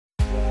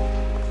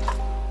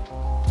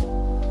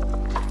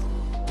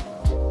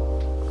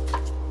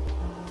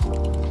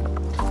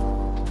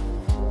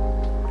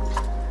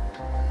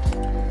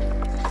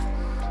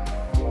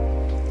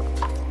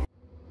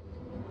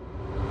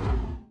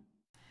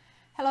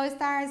Hello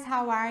stars,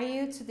 how are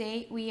you?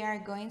 Today we are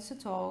going to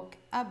talk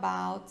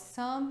about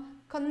some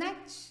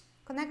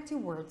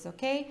connecting words,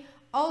 okay?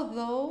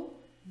 Although,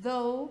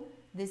 though,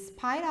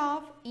 despite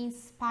of, in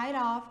spite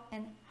of,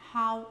 and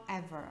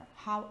however,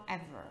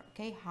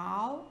 okay?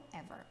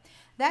 However.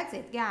 That's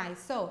it, guys.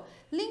 So,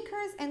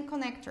 linkers and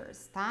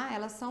connectors, tá?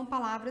 Elas são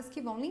palavras que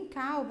vão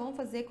linkar ou vão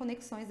fazer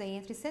conexões aí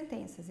entre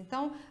sentenças.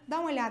 Então, dá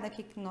uma olhada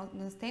aqui que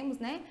nós temos,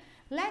 né?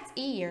 Last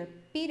year,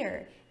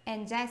 Peter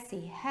and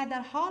Jessie had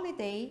a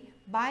holiday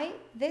by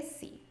the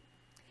sea.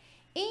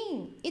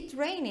 It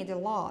rained a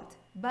lot,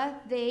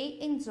 but they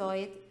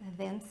enjoyed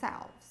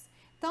themselves.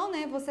 Então,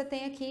 né, você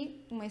tem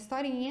aqui uma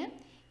historinha,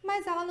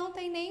 mas ela não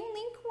tem nenhum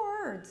link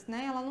words,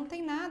 né? Ela não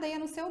tem nada aí a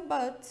não ser o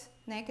but,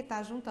 né, que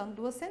tá juntando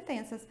duas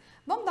sentenças.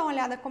 Vamos dar uma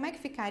olhada como é que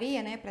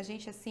ficaria, né, pra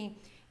gente, assim,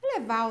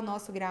 elevar o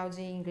nosso grau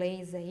de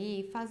inglês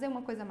aí, fazer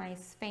uma coisa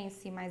mais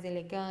fancy, mais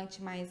elegante,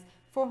 mais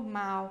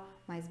formal,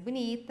 mais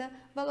bonita,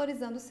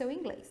 valorizando o seu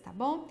inglês, tá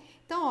bom?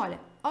 Então, olha,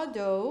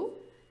 although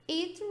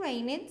it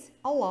rained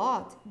a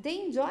lot,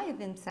 they enjoyed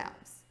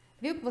themselves.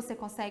 Viu que você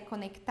consegue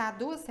conectar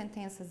duas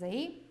sentenças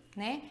aí,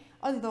 né?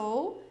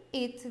 Although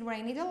it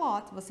rained a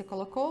lot, você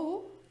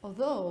colocou o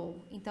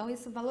although, então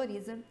isso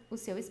valoriza o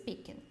seu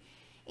speaking.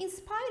 In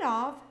spite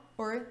of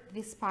or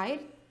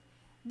despite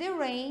the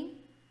rain,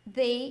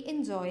 they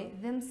enjoy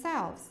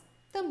themselves.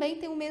 Também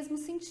tem o mesmo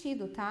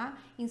sentido, tá?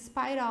 In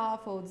spite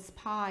of ou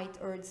despite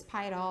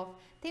of,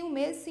 tem o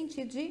mesmo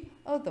sentido de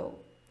although.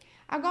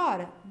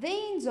 Agora,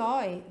 they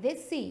enjoy the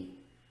sea.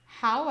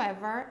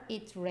 However,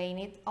 it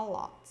rained a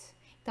lot.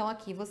 Então,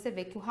 aqui você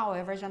vê que o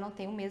however já não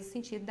tem o mesmo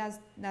sentido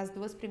das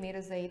duas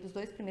primeiras aí, dos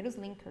dois primeiros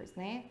linkers,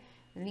 né?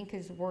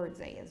 Linkers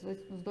words aí, os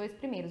dois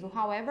primeiros. O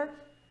however,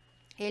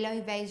 ele ao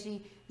invés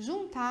de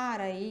juntar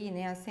aí,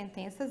 né, as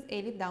sentenças,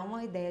 ele dá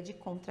uma ideia de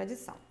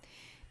contradição.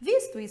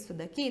 Visto isso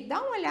daqui,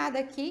 dá uma olhada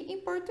aqui em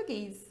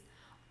português.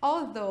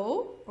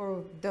 Although,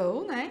 or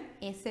though, né?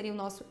 Esse seria o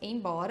nosso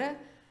embora.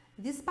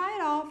 Despite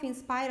of, in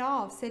spite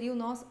of, seria o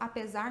nosso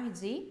apesar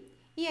de.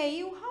 E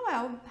aí o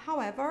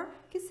however,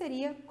 que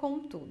seria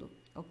contudo,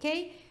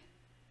 ok?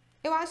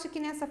 Eu acho que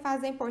nessa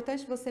fase é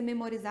importante você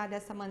memorizar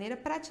dessa maneira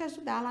para te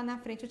ajudar lá na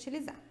frente a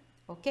utilizar,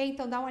 ok?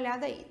 Então dá uma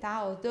olhada aí,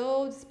 tá?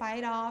 Although,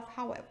 despite of,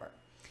 however.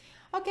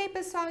 Ok,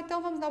 pessoal,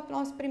 então vamos dar o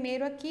nosso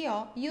primeiro aqui,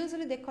 ó.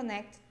 Usually they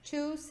connect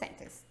two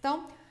sentences.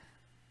 Então,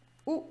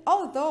 o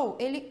although,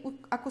 ele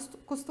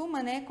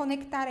costuma, né,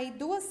 conectar aí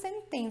duas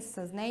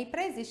sentenças, né? E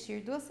para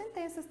existir duas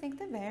sentenças tem que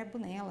ter verbo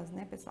nelas,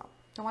 né, pessoal?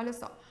 Então, olha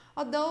só.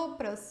 Although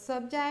plus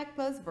subject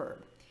plus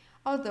verb.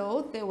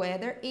 Although the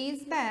weather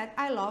is bad,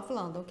 I love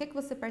London. O que que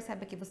você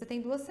percebe aqui? Você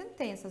tem duas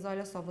sentenças,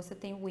 olha só. Você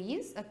tem o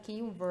is,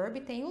 aqui um verbo,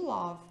 e tem o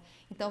love.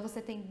 Então,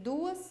 você tem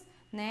duas,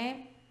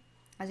 né?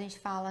 A gente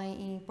fala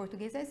em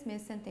português é esse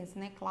mesmo sentença,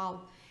 né?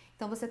 Cloud.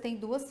 Então, você tem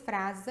duas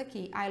frases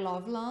aqui. I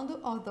love London,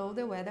 although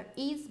the weather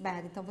is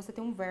bad. Então, você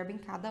tem um verbo em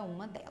cada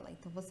uma delas.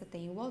 Então, você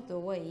tem o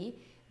although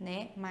aí,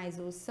 né? Mais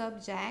o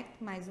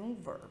subject, mais um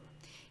verbo.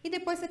 E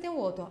depois você tem o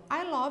outro, ó.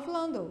 I love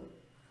London,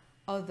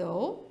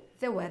 although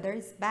the weather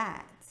is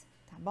bad.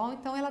 Tá bom?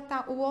 Então,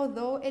 o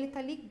although, ele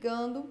tá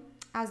ligando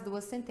as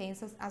duas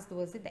sentenças, as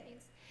duas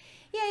ideias.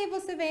 E aí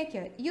você vem aqui,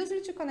 ó,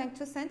 usually to connect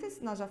two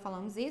sentences, nós já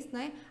falamos isso,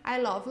 né? I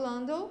love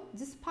London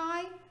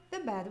despite the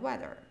bad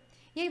weather.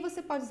 E aí você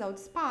pode usar o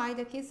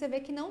despite, aqui você vê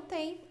que não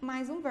tem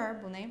mais um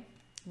verbo, né?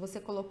 Você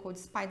colocou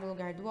despite no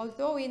lugar do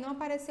although e não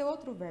apareceu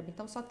outro verbo.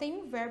 Então, só tem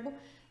um verbo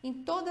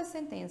em toda a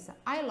sentença.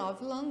 I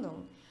love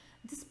London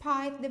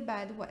despite the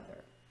bad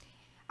weather.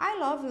 I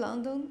love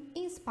London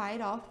in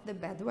spite of the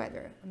bad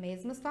weather. A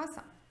mesma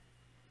situação.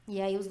 E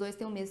aí os dois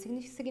têm o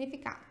mesmo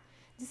significado.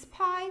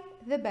 Despite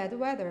the bad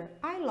weather,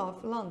 I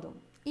love London.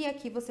 E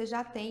aqui você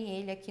já tem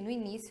ele aqui no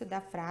início da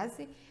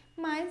frase,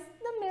 mas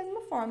da mesma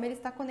forma ele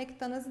está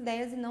conectando as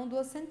ideias e não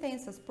duas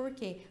sentenças. Por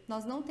quê?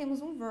 Nós não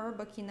temos um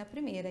verbo aqui na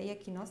primeira e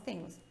aqui nós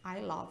temos I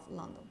love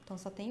London. Então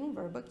só tem um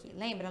verbo aqui.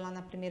 Lembra lá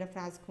na primeira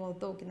frase com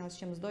although que nós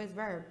tínhamos dois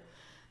verbos?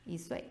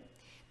 Isso aí.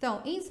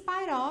 Então, in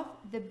spite of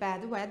the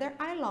bad weather,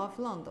 I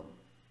love London.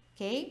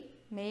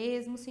 Ok?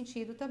 Mesmo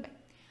sentido também.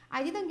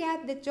 I didn't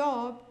get the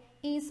job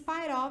in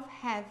spite of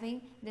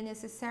having the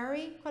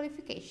necessary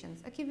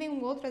qualifications. Aqui vem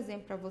um outro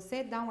exemplo para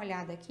você, dá uma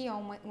olhada aqui, ó,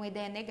 uma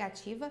ideia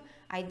negativa.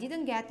 I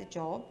didn't get the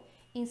job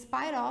in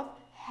spite of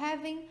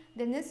having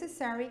the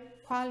necessary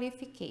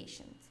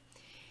qualifications.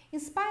 In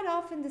spite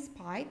of and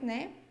despite,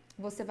 né?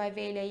 Você vai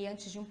ver ele aí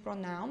antes de um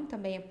pronoun,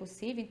 também é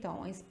possível.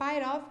 Então, in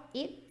spite of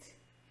it,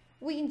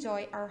 we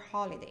enjoy our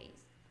holidays.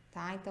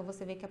 Tá? Então,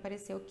 você vê que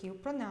apareceu aqui o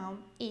pronoun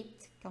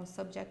it, que é um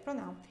subject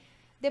pronoun,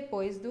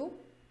 depois do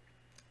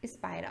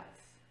spite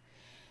of.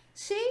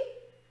 She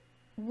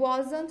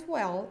wasn't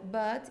well,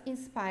 but in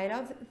spite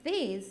of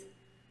this,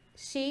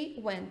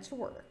 she went to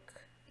work.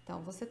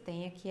 Então, você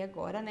tem aqui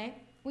agora, né,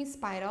 o in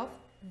spite of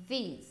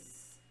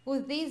this. O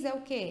this é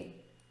o quê?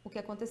 O que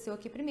aconteceu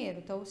aqui primeiro.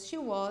 Então, she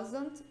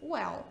wasn't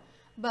well,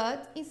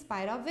 but in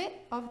spite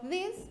of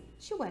this,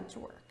 she went to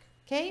work,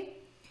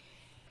 ok?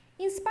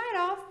 In spite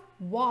of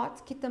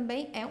what, que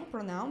também é um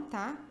pronoun,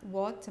 tá?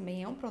 What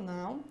também é um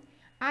pronoun.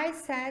 I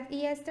said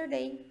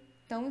yesterday.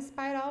 Então, in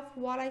spite of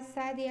what I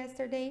said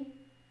yesterday,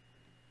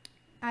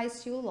 I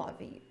still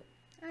love you.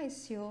 I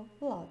still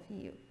love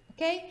you.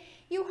 Ok?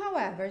 E o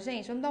however,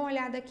 gente, vamos dar uma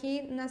olhada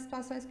aqui nas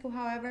situações que o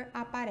however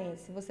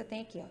aparece. Você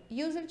tem aqui, ó,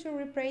 use it to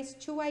replace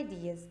two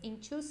ideas in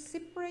two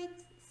separate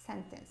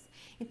sentences.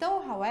 Então,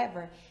 o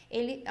however,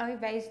 ele, ao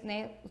invés,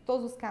 né,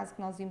 todos os casos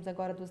que nós vimos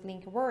agora dos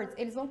link words,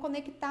 eles vão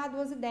conectar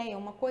duas ideias.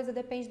 Uma coisa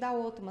depende da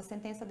outra, uma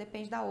sentença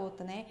depende da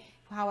outra, né?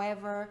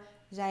 However,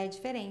 já é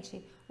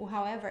diferente. O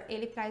however,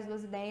 ele traz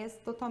duas ideias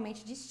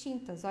totalmente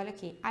distintas. Olha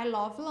aqui, I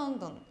love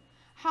London.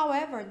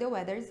 However, the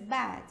weather is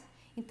bad.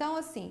 Então,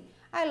 assim,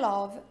 I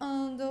love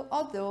London,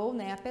 although,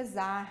 né,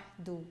 apesar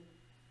do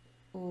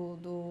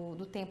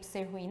tempo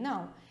ser ruim,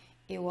 não.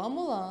 Eu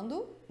amo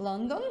London,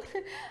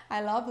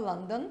 I love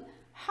London,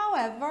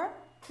 however,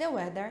 the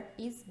weather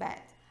is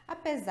bad.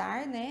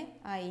 Apesar, né,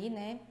 aí,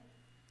 né,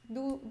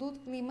 do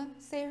clima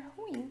ser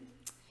ruim.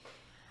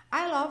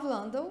 I love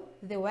London,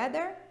 the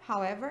weather,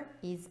 however,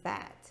 is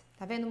bad.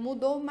 Tá vendo?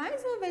 Mudou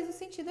mais uma vez o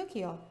sentido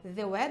aqui, ó.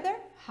 The weather,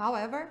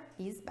 however,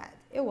 is bad.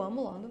 Eu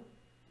amo London.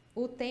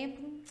 O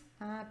tempo,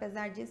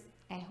 apesar disso,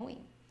 é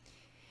ruim.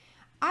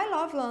 I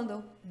love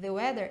London, the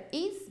weather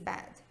is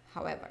bad,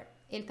 however.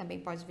 Ele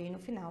também pode vir no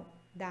final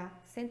da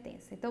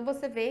sentença. Então,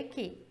 você vê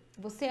que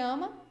você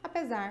ama,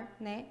 apesar,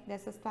 né,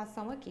 dessa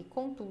situação aqui.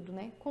 Contudo,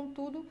 né?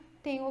 Contudo,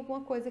 tem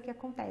alguma coisa que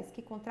acontece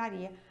que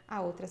contraria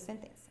a outra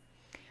sentença.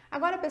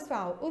 Agora,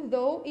 pessoal, o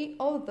though e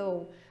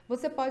although.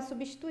 Você pode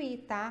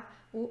substituir, tá?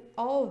 O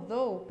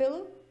although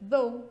pelo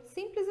though.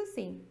 Simples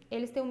assim.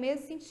 Eles têm o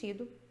mesmo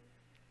sentido.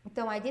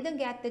 Então, I didn't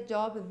get the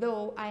job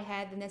though I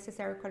had the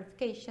necessary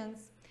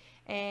qualifications.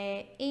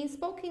 In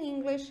spoken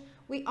English,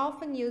 we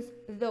often use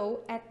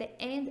though at the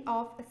end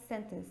of a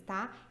sentence,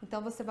 tá?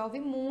 Então, você vai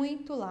ouvir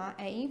muito lá,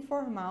 é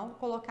informal,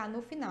 colocar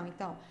no final.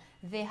 Então,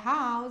 the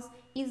house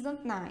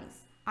isn't nice.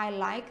 I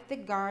like the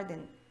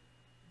garden,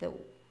 though.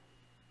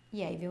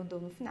 E aí vem o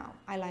though no final.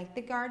 I like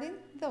the garden,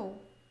 though.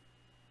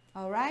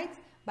 Alright?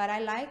 But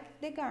I like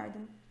the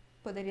garden.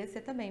 Poderia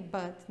ser também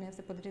but, né?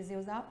 Você poderia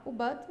usar o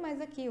but,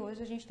 mas aqui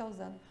hoje a gente está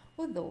usando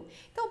o though.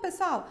 Então,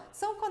 pessoal,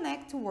 são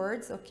connect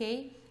words,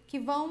 ok? Que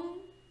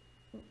vão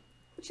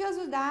te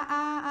ajudar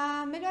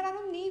a melhorar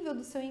o nível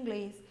do seu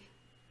inglês.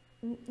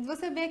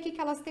 Você vê aqui que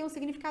elas têm um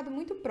significado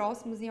muito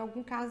próximos, em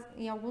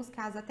alguns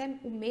casos até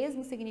o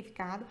mesmo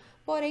significado,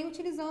 porém,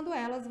 utilizando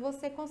elas,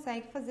 você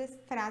consegue fazer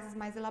frases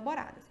mais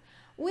elaboradas.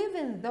 O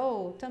even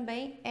though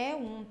também é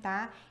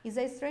tá? It's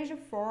a stranger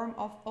form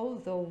of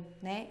although,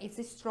 né? It's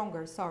a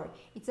stronger, sorry.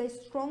 It's a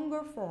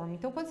stronger form.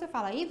 Então, quando você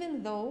fala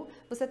even though,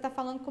 você está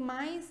falando com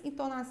mais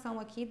entonação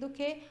aqui do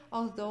que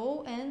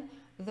although and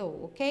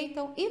though, ok?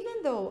 Então,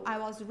 even though I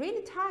was really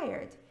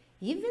tired,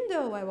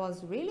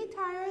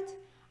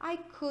 I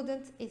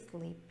couldn't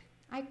sleep.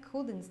 I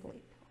couldn't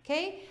sleep,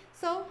 okay?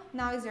 So,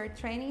 now is your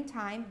training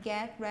time.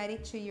 Get ready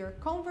to your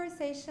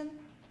conversation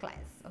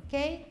class,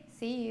 okay?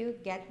 See you.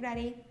 Get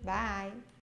ready. Bye.